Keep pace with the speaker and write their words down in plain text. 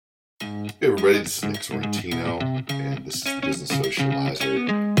Hey everybody, this is Nick Sorrentino, and this is the Business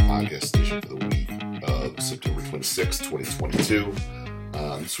Socializer podcast edition for the week of September 26, 2022.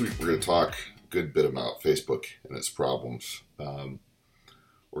 This week we're going to talk a good bit about Facebook and its problems.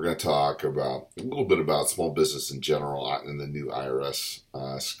 We're going to talk about a little bit about small business in general and the new IRS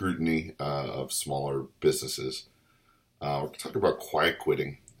scrutiny of smaller businesses. We're going to talk about quiet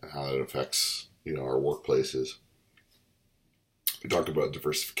quitting and how that affects our workplaces. We talk about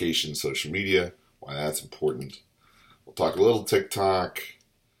diversification, social media, why that's important. We'll talk a little TikTok.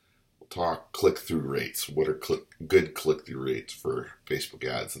 We'll talk click-through rates. What are good click-through rates for Facebook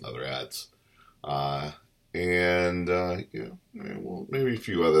ads and other ads? Well, maybe a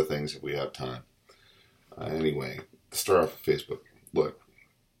few other things if we have time. Anyway, to start off with Facebook. Look,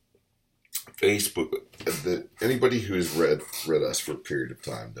 Facebook. Anybody who has read us for a period of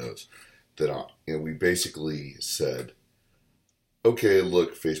time knows that we basically said, okay,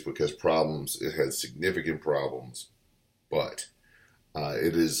 look, Facebook has problems. It has significant problems, but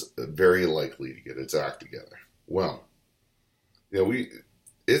it is very likely to get its act together. Well,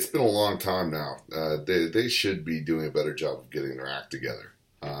 it's been a long time now. They should be doing a better job of getting their act together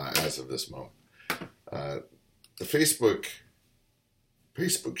as of this moment. The Facebook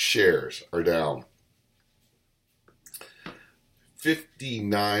shares are down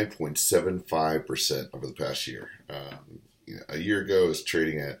 59.75% over the past year. A year ago, it was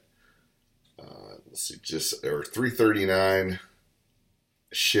trading at just $3.39 a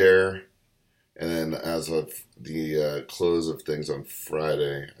share, and then as of the close of things on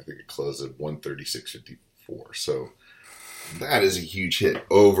Friday, I think it closed at $136.54. So that is a huge hit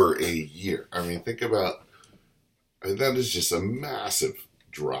over a year. I mean, think about that is just a massive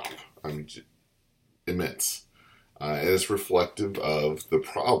drop. I mean, immense. And it's reflective of the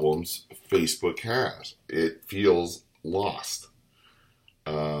problems Facebook has. It feels lost.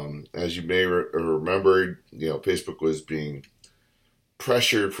 As you may remember, Facebook was being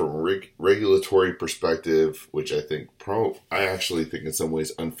pressured from a regulatory perspective, which I actually think in some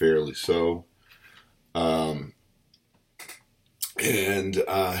ways unfairly so. And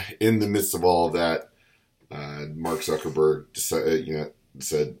in the midst of all of that, Mark Zuckerberg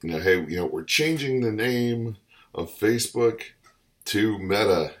said, hey, we're changing the name of Facebook to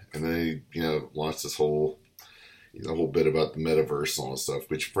Meta, and then he launched this whole bit about the metaverse and all this stuff,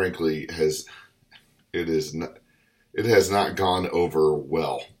 which frankly has not gone over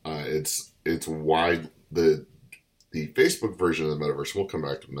well. It's wide. The Facebook version of the metaverse, we'll come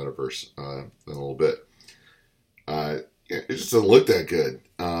back to the metaverse in a little bit. It just doesn't look that good.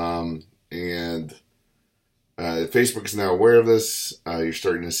 And Facebook is now aware of this. You're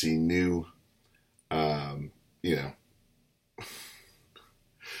starting to see new,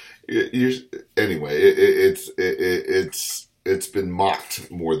 it's been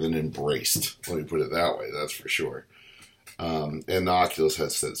mocked more than embraced. Let me put it that way. That's for sure. And the Oculus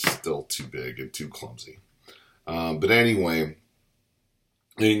headset's still too big and too clumsy. But anyway,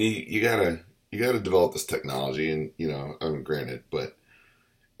 I mean, you gotta develop this technology, and granted, but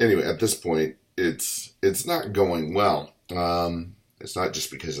anyway, at this point, it's not going well. It's not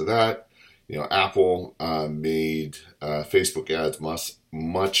just because of that. Apple made Facebook ads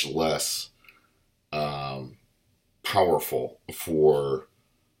much less powerful for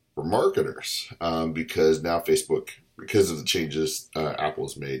marketers because now Facebook, because of the changes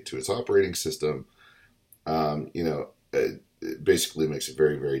Apple's made to its operating system, it basically makes it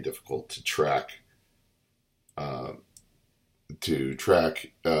very, very difficult to track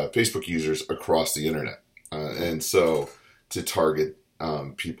Facebook users across the internet, and so to target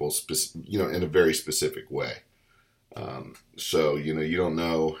people, in a very specific way. So you don't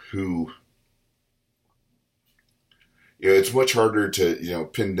know who. It's much harder to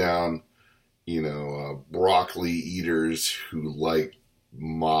pin down broccoli eaters who like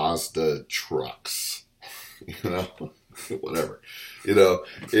Mazda trucks. Whatever. You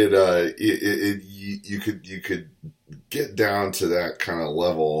could get down to that kind of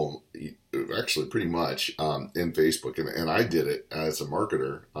level, actually pretty much in Facebook, and I did it as a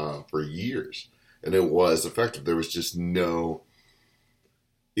marketer for years, and it was effective. There was just no,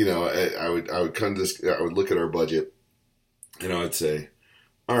 I would look at our budget, and I would say,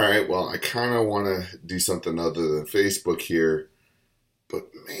 all right, well, I kind of want to do something other than Facebook here, but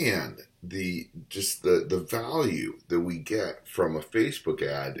man, the value that we get from a Facebook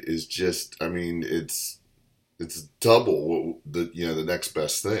ad is just, it's double the next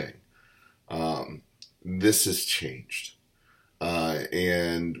best thing. This has changed.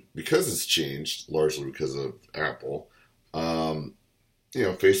 And because it's changed, largely because of Apple,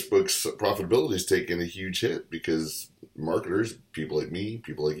 Facebook's profitability has taken a huge hit because marketers, people like me,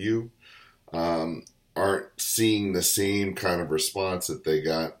 people like you, aren't seeing the same kind of response that they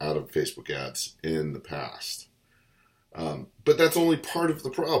got out of Facebook ads in the past. But that's only part of the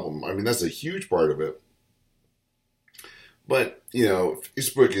problem. I mean, that's a huge part of it. But,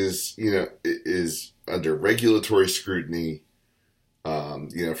 Facebook is under regulatory scrutiny,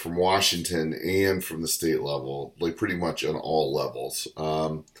 from Washington and from the state level, like pretty much on all levels.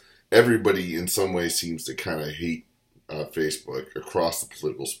 Everybody in some way seems to kind of hate Facebook across the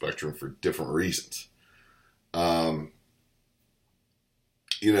political spectrum for different reasons. The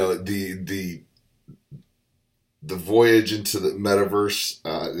voyage into the metaverse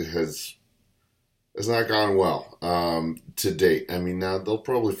has not gone well to date. I mean, now they'll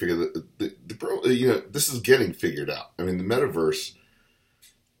probably figure that this is getting figured out. I mean, the metaverse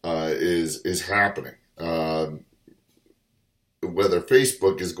is happening. Whether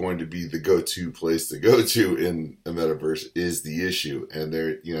Facebook is going to be the go-to place to go to in a metaverse is the issue, and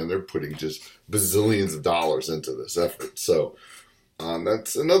they're putting just bazillions of dollars into this effort. So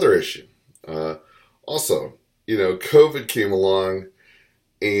that's another issue. Also, COVID came along,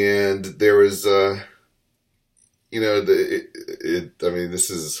 and there was, I mean, this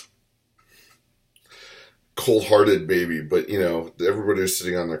is cold-hearted, maybe, but everybody was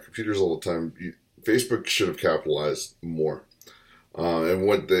sitting on their computers all the time. Facebook should have capitalized more. And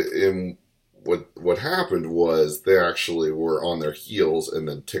what happened was they actually were on their heels, and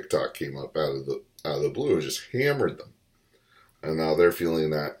then TikTok came up out of the blue and just hammered them, and now they're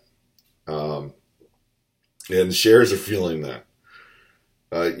feeling that, and the shares are feeling that.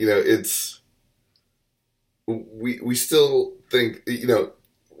 It's we still think,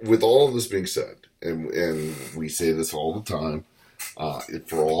 with all of this being said, and we say this all the time.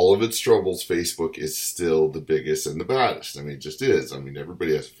 For all of its troubles, Facebook is still the biggest and the baddest. I mean, it just is. I mean,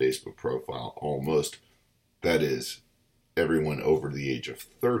 everybody has a Facebook profile, almost. That is, everyone over the age of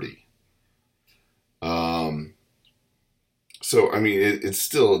 30. So, I mean, it's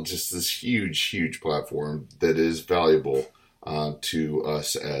still just this huge, huge platform that is valuable to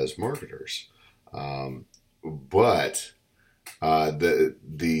us as marketers. But the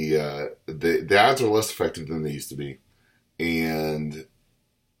ads are less effective than they used to be. And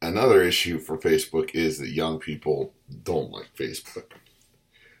another issue for Facebook is that young people don't like Facebook.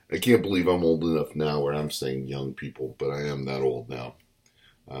 I can't believe I'm old enough now where I'm saying young people, but I am that old now.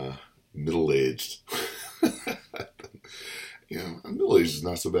 Middle-aged. Middle-aged is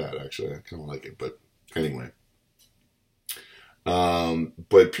not so bad, actually. I kind of like it, but anyway.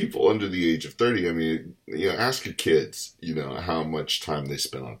 But people under the age of 30, I mean, ask your kids, how much time they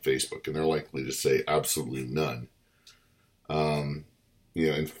spend on Facebook, and they're likely to say absolutely none.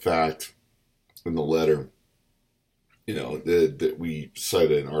 In fact, in the letter, that we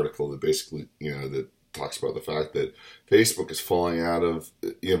cited an article that basically, that talks about the fact that Facebook is falling out of,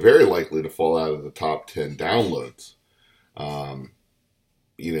 very likely to fall out of the top 10 downloads, in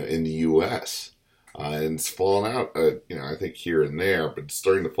the U.S. And it's fallen out, I think here and there, but it's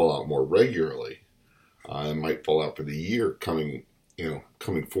starting to fall out more regularly. It might fall out for the year coming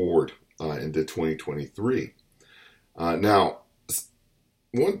forward into 2023. Now,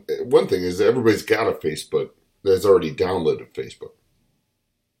 one thing is that everybody's got a Facebook that's already downloaded Facebook.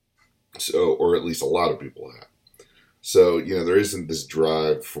 So, or at least a lot of people have. So, there isn't this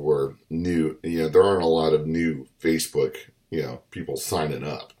drive for new, there aren't a lot of new Facebook, people signing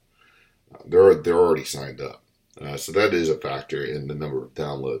up. They're already signed up. So that is a factor in the number of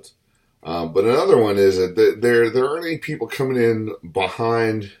downloads. But another one is that there aren't any people coming in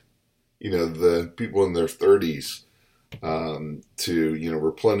behind, the people in their 30s to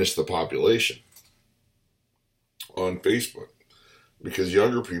replenish the population on Facebook, because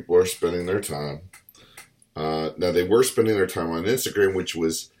younger people are spending their time. Now they were spending their time on Instagram,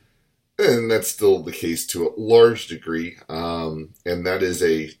 and that's still the case to a large degree. And that is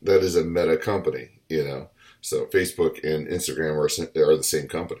a meta company, So Facebook and Instagram are the same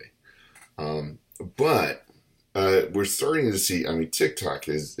company. But we're starting to see. I mean, TikTok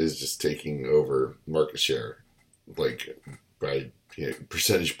is just taking over market share, like by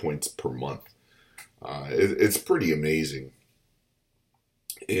percentage points per month. It's pretty amazing,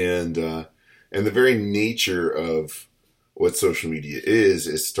 and the very nature of what social media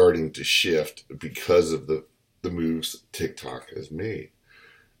is starting to shift because of the moves TikTok has made.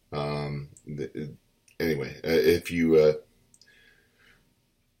 Anyway, if you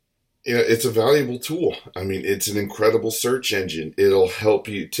it's a valuable tool. I mean, it's an incredible search engine. It'll help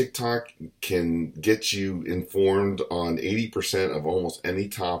you. TikTok can get you informed on 80% of almost any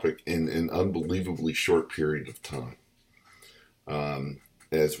topic in an unbelievably short period of time.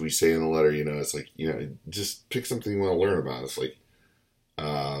 As we say in the letter, it's like, just pick something you want to learn about. It's like,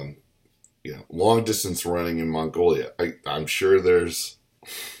 long distance running in Mongolia. I'm sure there are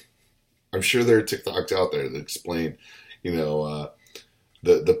TikToks out there that explain, you know,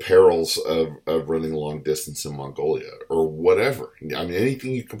 the perils of running long distance in Mongolia or whatever. I mean,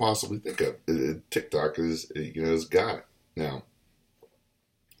 anything you can possibly think of, TikTok has got it now.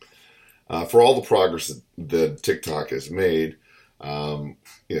 For all the progress that TikTok has made,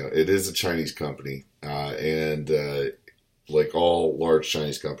 it is a Chinese company, and like all large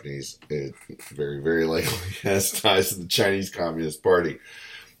Chinese companies, it very, very likely has ties to the Chinese Communist Party.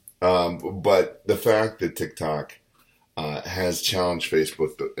 But the fact that TikTok has challenged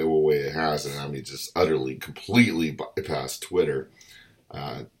Facebook the way it has, and I mean, just utterly, completely bypassed Twitter,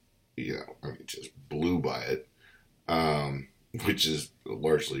 just blew by it, which is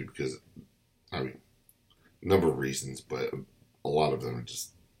largely because, a number of reasons, but a lot of them are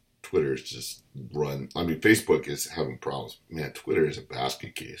just, Twitter's just run. I mean, Facebook is having problems. Man, Twitter is a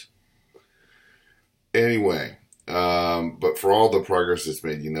basket case. Anyway, but for all the progress it's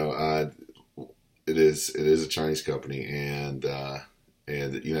made, it is a Chinese company, and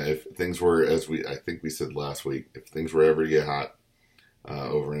if things were, I think we said last week, if things were ever to get hot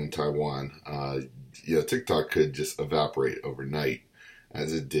over in Taiwan, TikTok could just evaporate overnight,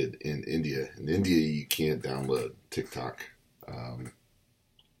 as it did in India. In India, you can't download TikTok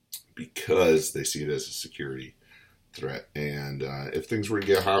because they see it as a security threat. And if things were to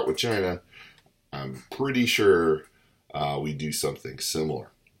get hot with China, I'm pretty sure we do something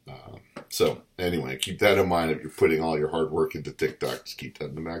similar. So anyway, keep that in mind if you're putting all your hard work into TikTok. Just keep that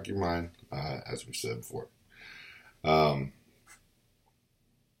in the back of your mind, as we've said before. Another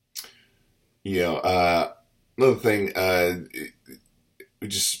thing, we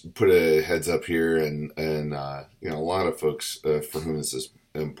just put a heads up here, and a lot of folks for whom this is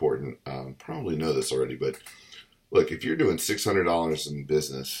important probably know this already, but look, if you're doing $600 in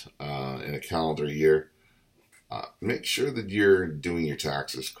business in a calendar year, make sure that you're doing your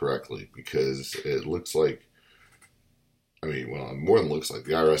taxes correctly, because it looks like, more than looks like,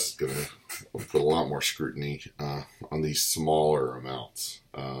 the IRS is going to put a lot more scrutiny on these smaller amounts.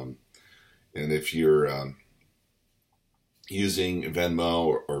 And if you're using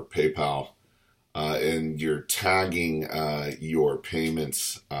Venmo or PayPal, and you're tagging your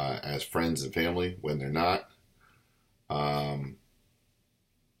payments as friends and family when they're not,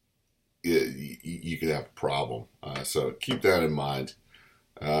 you could have a problem. So keep that in mind.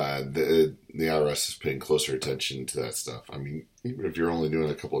 The IRS is paying closer attention to that stuff. I mean, even if you're only doing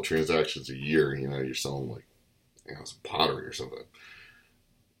a couple of transactions a year, you're selling like some pottery or something,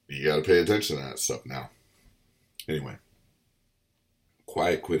 you got to pay attention to that stuff now. Anyway,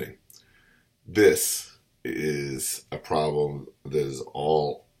 quiet quitting. This is a problem that is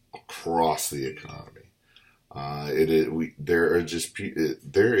all across the economy. There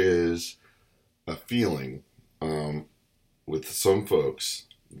is a feeling with some folks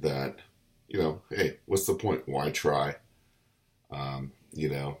that, hey, what's the point? Why try? I'll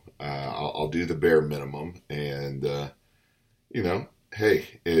do the bare minimum, and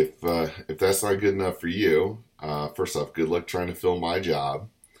hey, if that's not good enough for you, first off, good luck trying to fill my job.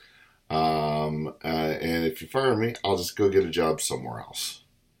 And if you fire me, I'll just go get a job somewhere else.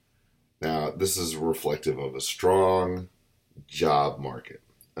 Now, this is reflective of a strong job market.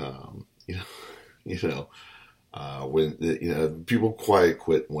 When people quiet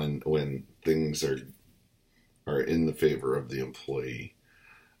quit when things are in the favor of the employee.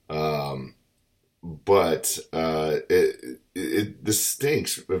 But this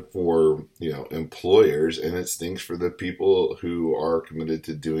stinks for employers, and it stinks for the people who are committed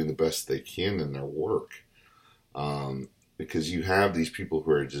to doing the best they can in their work. Because you have these people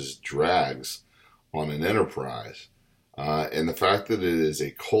who are just drags on an enterprise, and the fact that it is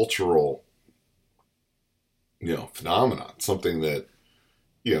a cultural, phenomenon, something that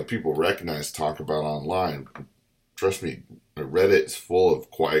people recognize, talk about online. Trust me, Reddit is full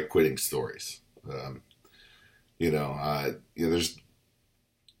of quiet quitting stories. It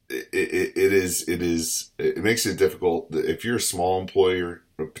makes it difficult if you're a small employer,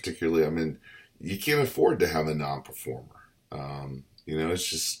 particularly. You can't afford to have a non-performer. It's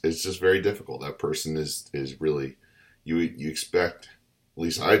just very difficult. That person is really, you expect, at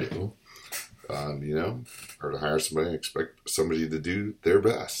least I do, or to hire somebody, I expect somebody to do their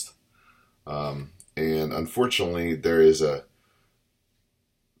best. And unfortunately, there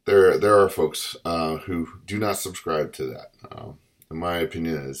are folks who do not subscribe to that. In my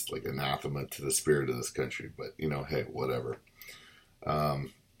opinion, it's like anathema to the spirit of this country. But hey, whatever.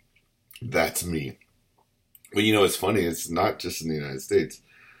 That's me. But it's funny. It's not just in the United States.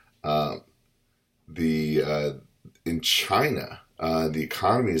 In China, The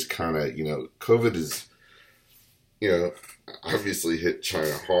economy is kind of, COVID is, obviously hit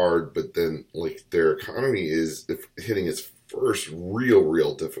China hard, but then like their economy is hitting its first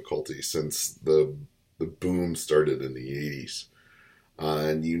real difficulty since the boom started in the 80s.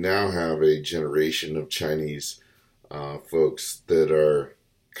 And you now have a generation of Chinese folks that are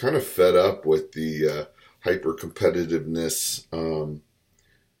kind of fed up with the hyper competitiveness of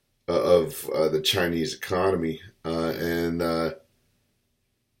the Chinese economy. And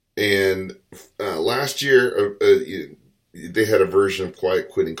last year, they had a version of quiet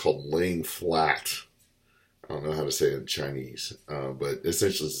quitting called laying flat. I don't know how to say it in Chinese, but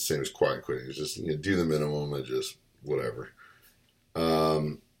essentially it's the same as quiet quitting. It's just do the minimum and just whatever.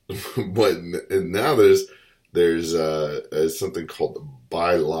 But now there's something called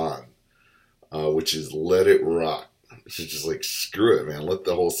Bailan, which is let it rot. It's just like, screw it, man. Let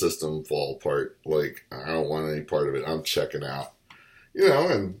the whole system fall apart. Like, I don't want any part of it. I'm checking out.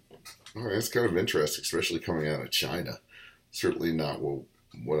 And it's kind of interesting, especially coming out of China. Certainly not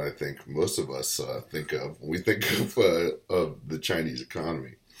what I think most of us think of when we think of the Chinese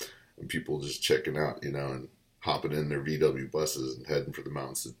economy. And people just checking out, and hopping in their VW buses and heading for the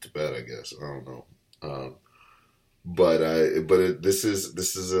mountains of Tibet, I guess. I don't know. This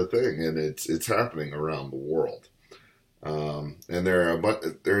is a thing, and it's happening around the world. And there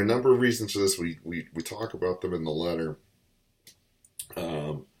are a number of reasons for this. We talk about them in the letter.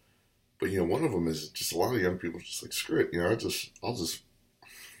 But one of them is just a lot of young people are just like, screw it.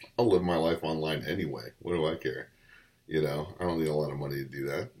 I'll live my life online anyway. What do I care? I don't need a lot of money to do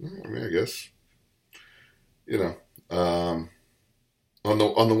that. I mean, I guess, on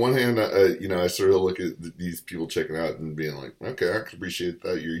the one hand, I sort of look at these people checking out and being like, okay, I can appreciate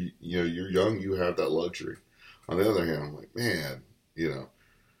that. You're young, you have that luxury. On the other hand, I'm like, man,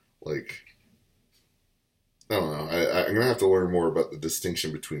 like, I don't know. I'm going to have to learn more about the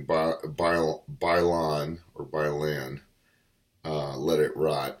distinction between Bailan or Bailan, let it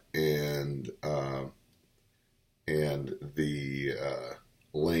rot, and the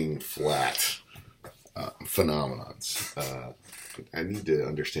laying flat phenomenons. I need to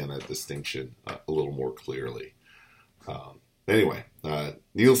understand that distinction a little more clearly. Anyway,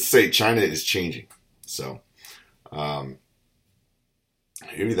 needless to say, China is changing. So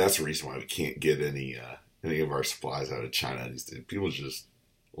maybe that's the reason why we can't get any of our supplies out of China these days. People are just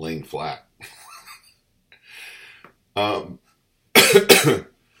laying flat. I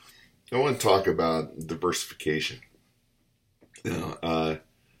want to talk about diversification.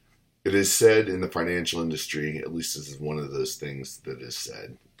 It is said in the financial industry, at least this is one of those things that is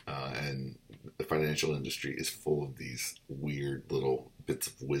said, and the financial industry is full of these weird little bits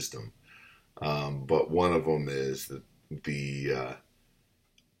of wisdom. But one of them is that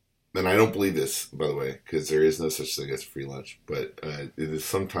and I don't believe this, by the way, because there is no such thing as free lunch, but it is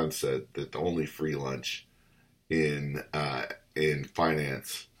sometimes said that the only free lunch in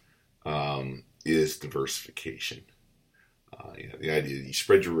finance is diversification. The idea that you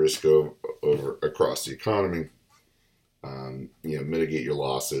spread your risk over across the economy, mitigate your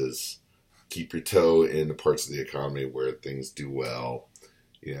losses, keep your toe in the parts of the economy where things do well.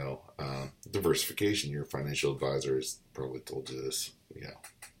 Diversification. Your financial advisor has probably told you this.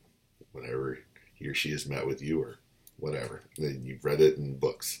 Whenever he or she has met with you or whatever, then you've read it in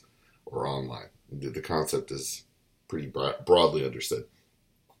books or online. The concept is pretty broadly understood.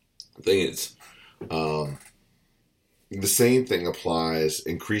 The thing is, the same thing applies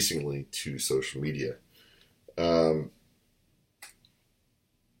increasingly to social media.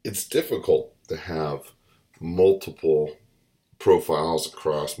 It's difficult to have multiple profiles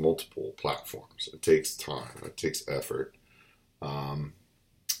across multiple platforms. It takes time. It takes effort.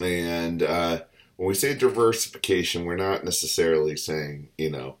 And when we say diversification, we're not necessarily saying,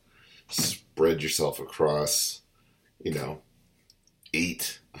 spread yourself across,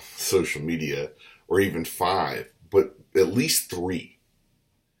 8 social media or even 5, but at least 3,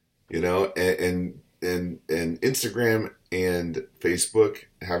 and Instagram and Facebook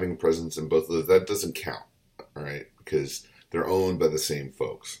having a presence in both of those, that doesn't count, all right? Because they're owned by the same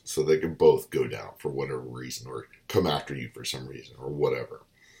folks. So they can both go down for whatever reason or come after you for some reason or whatever.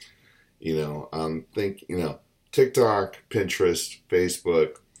 TikTok, Pinterest,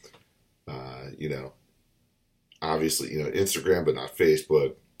 Facebook, obviously, Instagram, but not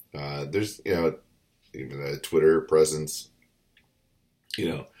Facebook. There's, even a Twitter presence.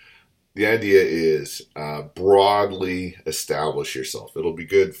 The idea is broadly establish yourself. It'll be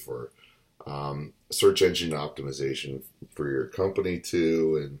good for search engine optimization for your company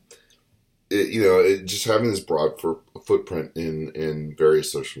too, and just having this broad footprint in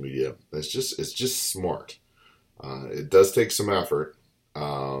various social media. It's just smart. It does take some effort,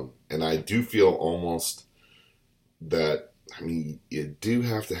 and I do feel almost that, I mean, you do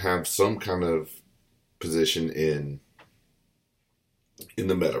have to have some kind of position in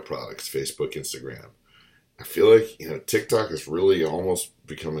the meta products, Facebook, Instagram. I feel like, TikTok is really almost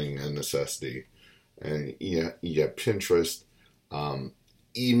becoming a necessity, and you got Pinterest.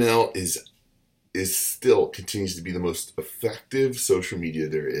 Email is still continues to be the most effective social media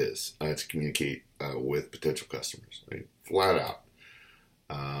there is to communicate with potential customers, right? Flat out.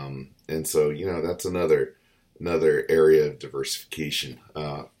 And so, that's another area of diversification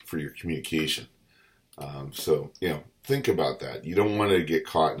for your communication. So, think about that. You don't want to get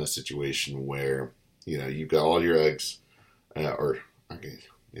caught in a situation where, you've got all your eggs, or, I can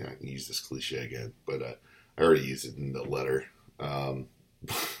use this cliche again, but I already used it in the letter.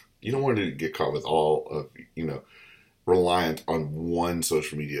 You don't want to get caught with all of, reliant on one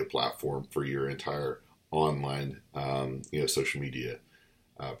social media platform for your entire online, social media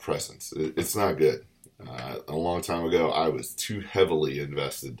presence. It's not good. A long time ago, I was too heavily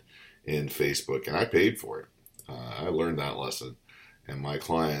invested in Facebook, and I paid for it. I learned that lesson, and my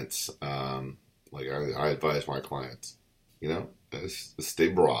clients, I advise my clients, stay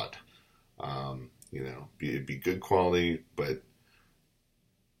broad. Be good quality, but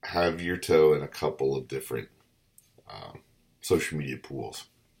have your toe in a couple of different social media pools.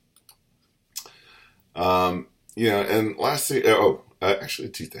 And last thing, actually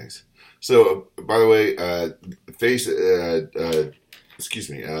two things. So, by the way,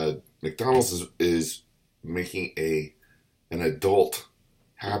 McDonald's is making an adult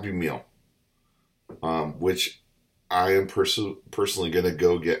Happy Meal, which I am personally going to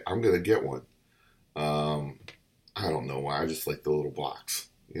go get. I'm going to get one. I don't know why. I just like the little box,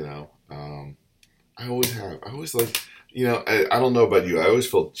 I always have. I always like, I don't know about you. I always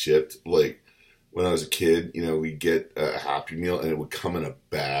felt gypped. Like when I was a kid, we'd get a Happy Meal and it would come in a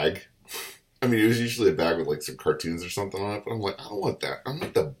bag. I mean, it was usually a bag with like some cartoons or something on it, but I'm like, I don't want that. I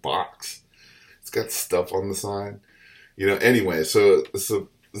want the box. It's got stuff on the side. Anyway, so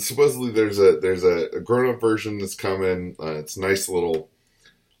supposedly there's a grown-up version that's coming. It's a nice little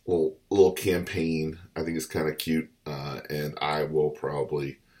campaign. I think it's kind of cute, and I will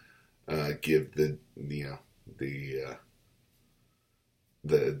probably give the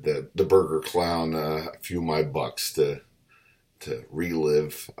burger clown a few of my bucks to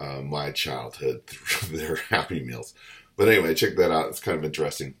relive my childhood through their Happy Meals. But anyway, check that out. It's kind of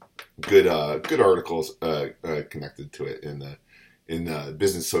interesting. Good articles connected to it in the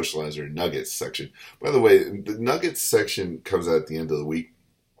Business Socializer Nuggets section. By the way, the Nuggets section comes out at the end of the week,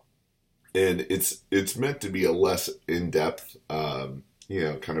 and it's meant to be a less in-depth, kind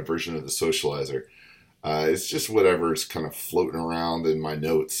of version of the Socializer. It's just whatever's kind of floating around in my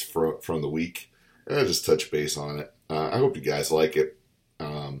notes from the week, and I just touch base on it. I hope you guys like it.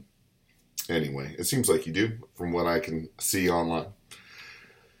 Anyway, it seems like you do from what I can see online.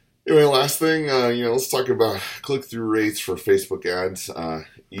 Anyway, last thing, let's talk about click-through rates for Facebook ads.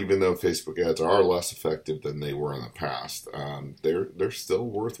 Even though Facebook ads are less effective than they were in the past, they're still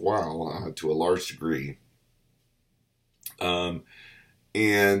worthwhile to a large degree. And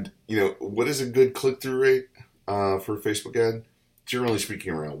what is a good click-through rate for a Facebook ad? Generally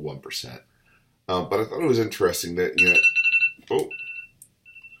speaking, around 1%. But I thought it was interesting that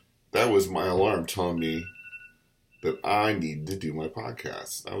that was my alarm telling me that I need to do my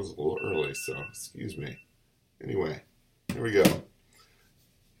podcast. That was a little early, so excuse me. Anyway, here we go.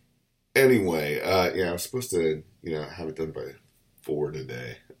 Anyway, I was supposed to, have it done by 4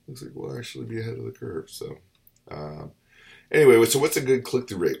 today. Looks like we'll actually be ahead of the curve. So, anyway, so what's a good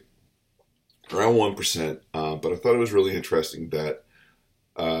click-through rate? Around 1%. But I thought it was really interesting that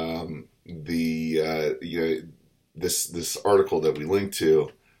this article that we linked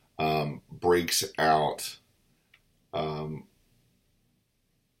to breaks out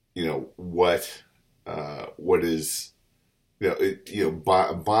what is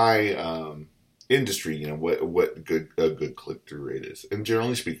by industry, what a good click through rate is, and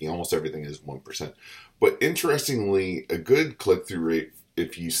generally speaking, almost everything is 1%. But interestingly, a good click through rate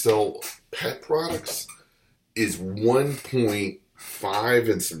if you sell pet products is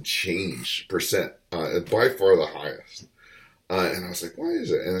 1.5 and some change percent, by far the highest. And I was like, why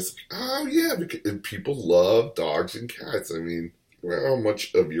is it? And it's because people love dogs and cats. I mean, how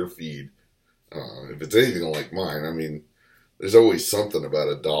much of your feed, if it's anything like mine, I mean, there's always something about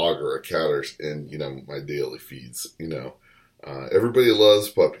a dog or a cat in my daily feeds. Everybody loves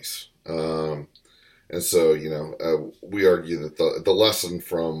puppies. And so, we argue that the lesson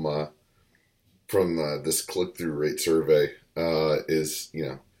from this click-through rate survey is,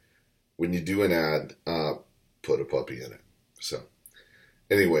 when you do an ad, put a puppy in it. So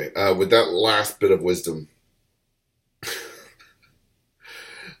anyway, with that last bit of wisdom,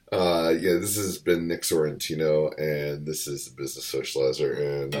 yeah, this has been Nick Sorrentino, and this is the Business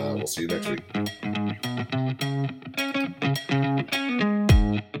Socializer, and we'll see you next week.